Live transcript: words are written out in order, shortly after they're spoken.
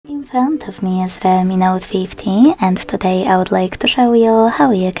front of me is Realme Note 50, and today I would like to show you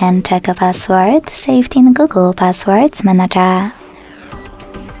how you can check a password saved in Google Passwords Manager.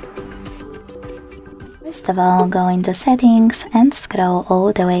 First of all, go into Settings and scroll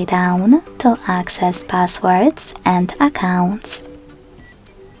all the way down to access passwords and accounts.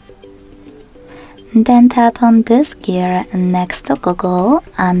 Then tap on this gear next to Google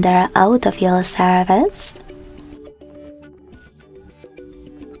under Autofill service.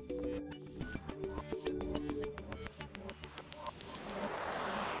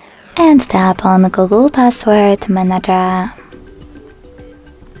 And tap on Google Password Manager.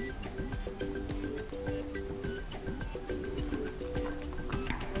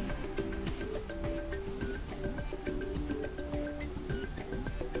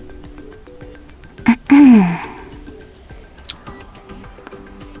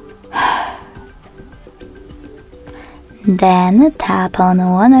 Then tap on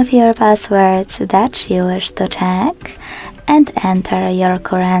one of your passwords that you wish to check and enter your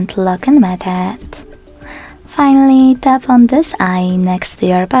current login method. Finally, tap on this eye next to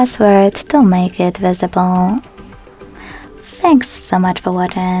your password to make it visible. Thanks so much for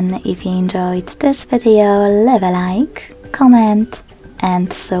watching. If you enjoyed this video, leave a like, comment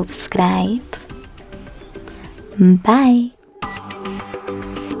and subscribe. Bye!